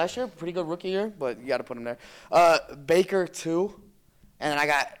good year last year, pretty good rookie year, but you got to put him there. Baker 2, and then I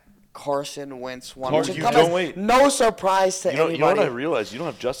got Carson Wentz 1. which You should come don't as wait. no surprise to You know anybody. what I realized? You don't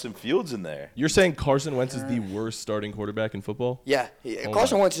have Justin Fields in there. You're saying Carson Wentz is the worst starting quarterback in football? Yeah, Oh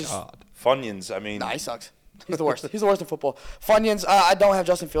Carson my Wentz is. God. Funyuns, I mean, Nah, he sucks. He's the worst. He's the worst in football. Funyuns, I don't have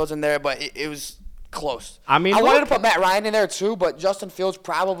Justin Fields in there, but it was close. I mean, I wanted look- to put Matt Ryan in there too, but Justin Fields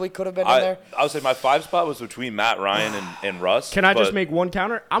probably could have been in I there. would say my 5 spot was between Matt Ryan and Russ. Can I just but make one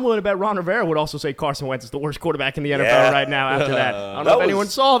counter? I'm willing to bet Ron Rivera would also say Carson Wentz is the worst quarterback in the NFL Yeah. right now after that. I don't know That if anyone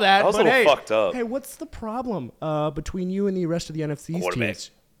was- saw that, that was a but little hey, fucked up. Hey, what's the problem between you and the rest of the NFC's Quarterback.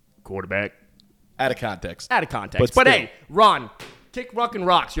 teams? Quarterback. Out of context. Out of context. But But, still. hey, Ron, kick rock and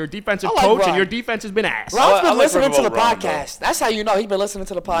rocks. You're a defensive I like coach, Ron. and your defense has been ass. Ron's I been like listening to the Riverboat Ron, though. podcast. That's how you know he's been listening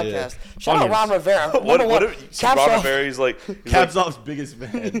to the podcast. Shout out Onions. Ron Rivera. what Number one, if you see caps Ron off. Rivera, he's like, Capsov's biggest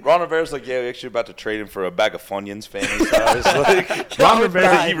fan. Ron Rivera's like, yeah, we're actually about to trade him for a bag of Funyuns family size. Like, Ron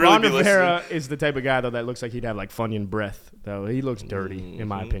Rivera, He really Ron be Rivera is the type of guy, though, that looks like he'd have, like, Funyun breath, though. He looks dirty, in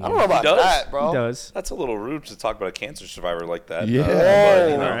my opinion. I don't know about does? that, bro. He does. that's a little rude to talk about a cancer survivor like that. Yeah. but, you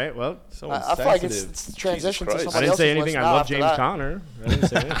Whoa. know. All right, well, Someone I feel like sensitive. it's the transition to Christ. somebody I didn't else's say anything. list I now love after James that. Conner. I didn't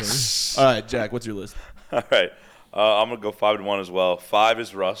say anything. All right, Jack, what's your list? All right. I'm going to go 5 to 1 as well. 5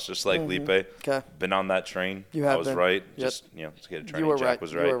 is Russ, just like Lipe. Okay. Been on that train. You have I was been. right. Yep. Just, to get a train. You were Jack right.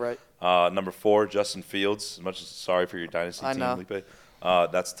 was You right. were right. Number 4, Justin Fields. As much as sorry for your dynasty I team, know. Lipe.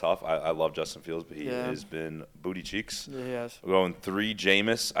 That's tough. I love Justin Fields, but he Yeah. has been booty cheeks. Yeah, he has. We're going 3,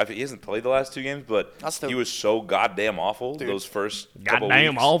 Jameis. He hasn't played the last 2 games, but That's the- he was so goddamn awful those first couple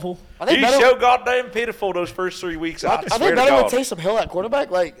Goddamn weeks. awful. Are they He's better? so goddamn pitiful those first 3 weeks. I Are swear they to better God. with Taysom Hill at quarterback?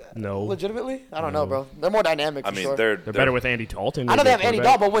 Like, No. legitimately? I don't know, bro. They're more dynamic. I For mean, sure. they're They're better with Andy Dalton. I know maybe they at have Andy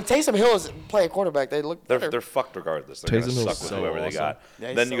quarterback. Dalton, but when Taysom Hill is playing quarterback, they look better. they're fucked regardless. They're Taysom gonna Hill's suck with so whoever they awesome. got. Yeah,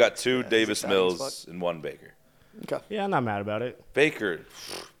 he's Then so- you got 2 yeah, he's Davis exciting as Mills and 1 Baker. Okay. Yeah, I'm not mad about it. Baker,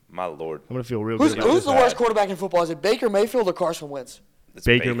 my lord. I'm gonna feel real Who's good about who's this. the worst quarterback in football? Is it Baker Mayfield or Carson Wentz? It's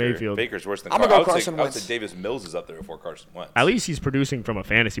Baker Mayfield. Baker's worse than I'm Carson. gonna I go would say Carson I would Wentz. say Davis Mills is up there before Carson Wentz. At least he's producing from a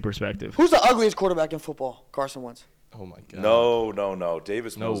fantasy perspective. Who's the ugliest quarterback in football? Carson Wentz. Oh, my God. No.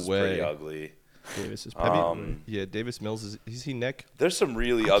 Davis No Mills is pretty way. ugly. Davis is I mean, probably. yeah, Davis Mills, is he neck? There's some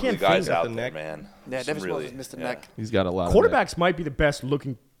really I ugly can't guys think out of the there, neck. man. Yeah, Some Davis really, Mills missed the yeah. He's got a lot of Quarterbacks might be the best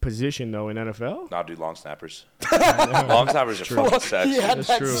looking position though in NFL. Nah, dude, long snappers. Long snappers are fucking sexy. He had That's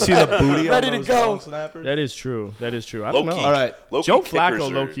that true. See the booty Ready on to those go. long snappers? That is true. That is true. I don't Low-key. know. All right. Low-key Joe kickers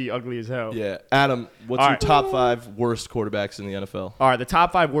Flacco, are- low key ugly as hell. Yeah. Adam, what's All your right. top 5 worst quarterbacks in the NFL? All right, the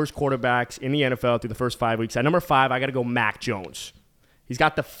top 5 worst quarterbacks in the NFL through the first 5 weeks. At number 5, I got to go Mac Jones. He's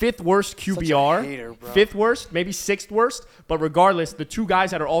got the 5th worst QBR, hater, bro. 5th worst, maybe 6th worst. But regardless, the 2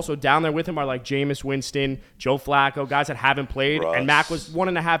 guys that are also down there with him are like Jameis Winston, Joe Flacco, guys that haven't played. Russ. And Mac was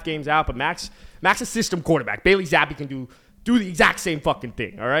 1.5 games out, but Mac's a system quarterback. Bailey Zappi can do the exact same fucking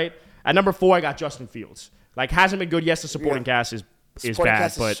thing. All right. At number 4, I got Justin Fields. Like hasn't been good. Yes, the supporting cast is Supporting bad,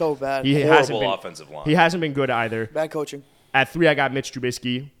 cast is but so bad. he Horrible hasn't been offensive line. He hasn't been good either. Bad coaching. At 3, I got Mitch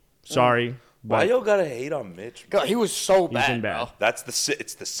Trubisky. Sorry. Why but y'all gotta hate on Mitch? God, he was so He's bad. been bad. bro. That's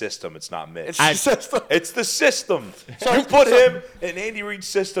it's the system. It's not Mitch. It's I- just It's the system. So you he- put so- him in Andy Reid's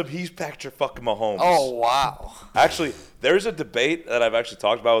system, he's Patrick fucking Mahomes. oh wow. Actually, there's a debate that I've actually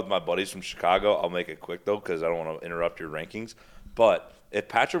talked about with my buddies from Chicago. I'll make it quick though, because I don't want to interrupt your rankings. But if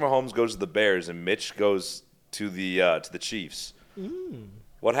Patrick Mahomes goes to the Bears and Mitch goes to the Chiefs,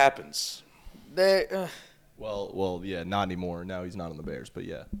 what happens? They Well, yeah, not anymore. Now he's not on the Bears, but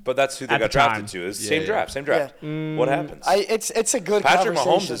yeah. But that's who they At got the time. drafted to. It's the Yeah, same draft. What happens? It's a good Patrick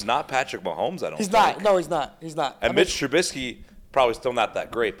conversation. Mahomes is not Patrick Mahomes, I don't He's think. not. No, he's not. He's not. And Mitch Trubisky, probably still not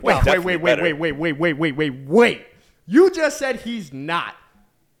that great. But he's Wait. definitely better. Wait. You just said he's not.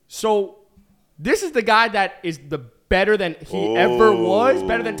 So this is the guy that is the better than he ever was,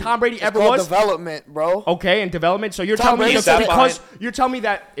 better than Tom Brady ever called was. development, bro. Okay, and development. So you're Tom telling me Brady that sat because behind- you're telling me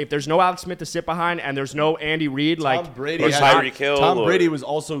that if there's no Alex Smith to sit behind and there's no Andy Reid, like Tom Brady, Or had- Tyreek Hill. Tom Brady was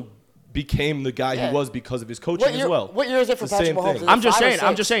also became the guy Yeah. he was because of his coaching as well. What year is it for The Patrick same Mahomes? thing. Is I'm it just 5 or saying.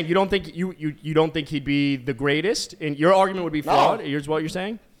 I'm 6? just saying. You don't think you don't think he'd be the greatest? And your argument would be flawed. Here's what you're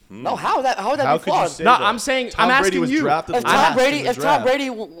saying. No, how would that How be could you flawed? say No, that? I'm saying. Tom I'm Brady asking was you. drafted If last Tom Brady, in the if Tom draft. Brady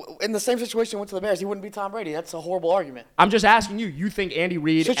in the same situation went to the Bears, he wouldn't be Tom Brady. That's a horrible argument. I'm just asking you. You think Andy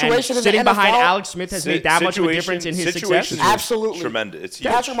Reid and Situation in the sitting behind NFL? Alex Smith has made that much of a difference in his success? Situation is Absolutely. tremendous. It's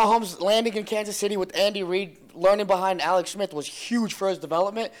huge. Patrick Mahomes landing in Kansas City with Andy Reid, learning behind Alex Smith was huge for his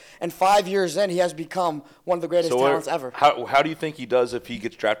development. And 5 years in, he has become one of the greatest talents ever. How do you think he does if he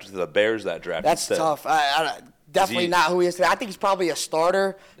gets drafted to the Bears that draft? That's instead? tough. Definitely he- not who he is today. I think he's probably a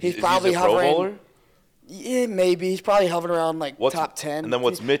starter. He's probably a Pro hovering. Bowler? Yeah, maybe he's probably hovering around like top 10. and then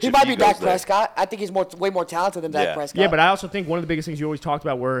what's Mitch He if might he be goes Dak there? Prescott. I think he's way more talented than Dak Yeah. Prescott. Yeah, but I also think one of the biggest things you always talked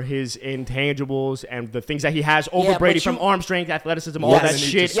about were his intangibles and the things that he has over Yeah, Brady but from you- arm strength, athleticism, all Yes. that And then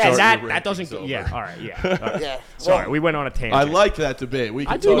you shit. just And start your that doesn't. rankings Yeah. over. All right. Yeah. yeah. Sorry, Well, we went on a tangent. I like that debate. We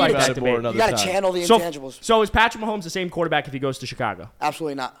I can do talk like about that it more debate. another you got to time. channel the So, intangibles. so is Patrick Mahomes the same quarterback if he goes to Chicago?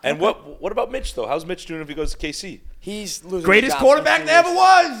 Absolutely not. And what about Mitch though? How's Mitch doing if he goes to KC? He's losing. Greatest his job quarterback in there 2 ever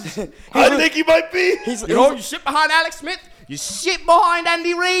years. was. I think he might be. He's, You know, you sit behind Alex Smith, you sit behind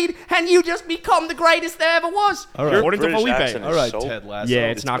Andy Reid, and you just become the greatest there ever was. All right. Your According to British Felipe. accent All right, so- Ted Lasso. Yeah,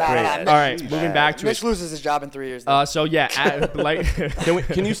 it's not bad. great. Bad. All right, Jeez. moving back to Mitch it. loses his job in 3 years. though. So yeah,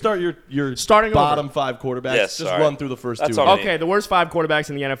 Can you start your Starting bottom over. 5 quarterbacks? Yes, Just sorry. run through the first That's 2. all right. Okay, the worst 5 quarterbacks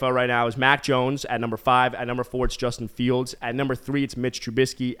in the NFL right now is Mac Jones at number 5. At number 4, it's Justin Fields. At number 3, it's Mitch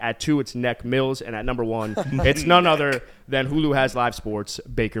Trubisky. At 2, it's Nick Mills. And at number 1, it's none other than Hulu has live sports,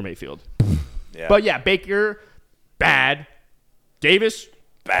 Baker Mayfield. Yeah. But yeah, Baker, bad. Davis,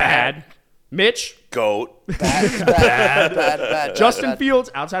 bad. Mitch, Goat. bad. Justin Fields,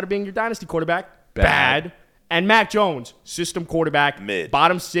 outside of being your dynasty quarterback, bad. And Mac Jones, system quarterback, Mid.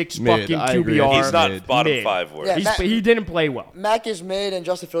 bottom 6 Mid, fucking I agree. QBR. He's not Mid. bottom Mid. 5 worst. Yeah. He didn't play well. Mac is mid, and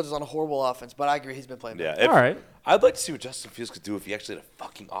Justin Fields is on a horrible offense. But I agree, he's been playing. Yeah. bad. If- All right. I'd like to see what Justin Fields could do if he actually had a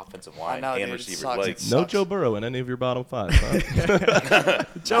fucking offensive line know, and dude, it receiver. sucks. Like, It No sucks. Joe Burrow in any of your bottom 5. Huh?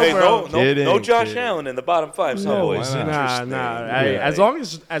 hey, no Kidding, Josh kidding. Allen in the bottom 5. So No, boys. why not? Interesting. Hey, Yeah.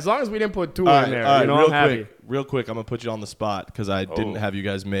 as long as we didn't put 2 All in right, there, all right, you know, real I'm happy. Real quick, I'm gonna put you on the spot because I didn't Oh. have you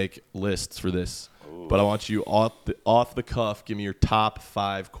guys make lists for this. But I want you off the cuff. Give me your top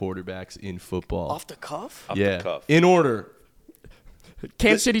 5 quarterbacks in football. Off the cuff. Off yeah, the cuff. in order.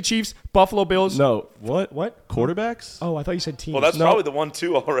 Kansas City Chiefs, Buffalo Bills. No, what? What? Quarterbacks? Oh, I thought you said teams. Well, that's No. probably the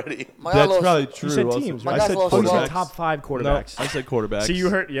 1-2 already. My That's little- probably you true. said also. teams, My right? guy's I said little Oh, you said quarterbacks. top 5 No, quarterbacks. I said quarterbacks. See, you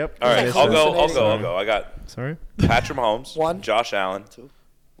heard. Yep. All right, Yes, I'll sir. go. I'll Sorry. go. I got Sorry. Patrick Mahomes, 1, Josh Allen, 2.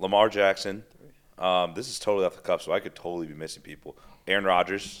 Lamar Jackson. This is totally off the cuff, so I could totally be missing people. Aaron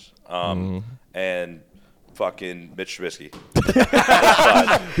Rodgers, and fucking Mitch Trubisky.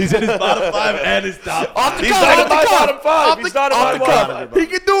 He's in his bottom 5 and his top. Off the He's cuff. not in Off the my cuff. bottom 5. He's not in my bottom 5. He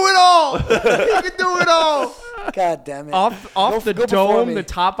can do it all. He can do it all. God damn it. Off the go before dome, me. the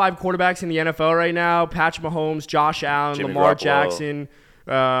top 5 quarterbacks in the NFL right now: Patrick Mahomes, Josh Allen, Jimmy Lamar Garoppolo. Jackson.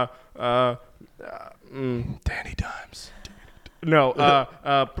 Danny Dimes. No,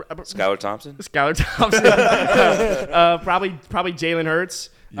 Skylar Thompson. Skylar Thompson. Probably Jalen Hurts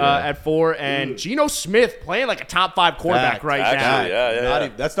at 4, and Geno Smith playing like a top 5 quarterback Fact. right Actually, now. yeah.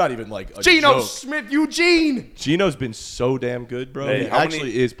 That's not even like a Geno joke. Smith, Eugene. Geno's been so damn good, bro. Hey, he how many-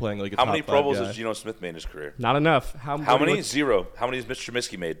 actually is playing like a How top many 5 Pro Bowls guy. has Geno Smith made in his career? Not enough. How what do you many? look- 0. How many has Mitch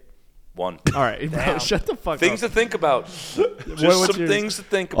Trubisky made? 1. All right, bro, shut the fuck Things up. to think about. Just what's some yours? things to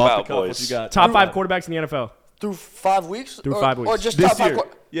think Off the about, cuff, what boys. you got? Top 5 quarterbacks in the NFL. Through 5 weeks? Through or, 5 weeks. Or just This top 5 year.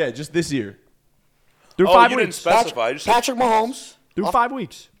 Yeah, just this year. Through Oh, 5 you didn't weeks. specify. You just said- Patrick Mahomes. Through 5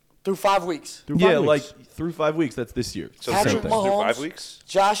 weeks. Through 5 weeks. Through 5 Yeah, weeks. like through 5 weeks. That's this year. So Patrick through Mahomes. 5 weeks?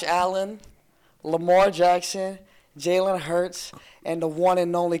 Josh Allen, Lamar Jackson, Jalen Hurts, and the one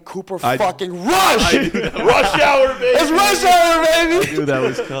and only Cooper fucking Rush. Rush hour, baby. It's Rush hour, baby. Knew that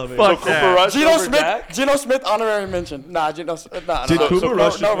was coming. So Fuck Cooper that. Rush Geno over Smith. Dak? Geno Smith honorary mention. Nah, Geno. Nah, Did no, Cooper no,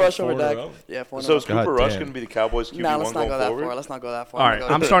 Rush no just rush win over 4 in a Dak. row? Yeah, 4 in a So row. is Cooper God Rush damn. going to be the Cowboys QB1 Nah, let's not going go that forward? far. Let's not go that far. All right,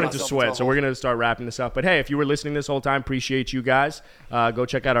 I'm starting to myself sweat, into so a we're hole. going to start wrapping this up. But hey, if you were listening this whole time, appreciate you guys. Go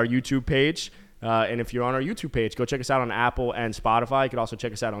check out our YouTube page. And if you're on our YouTube page, go check us out on Apple and Spotify. You can also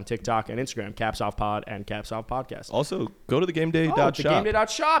check us out on TikTok and Instagram, Caps Off Pod and Caps Off Podcast. Also, go to the GameDay.shop.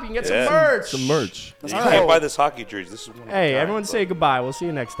 GameDay.shop. You can get Yeah. some merch. Some merch. You can't buy this hockey jersey. This is one of a Hey, kind, everyone but- say goodbye. We'll see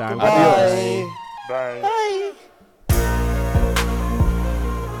you next time. Bye. Bye. Bye.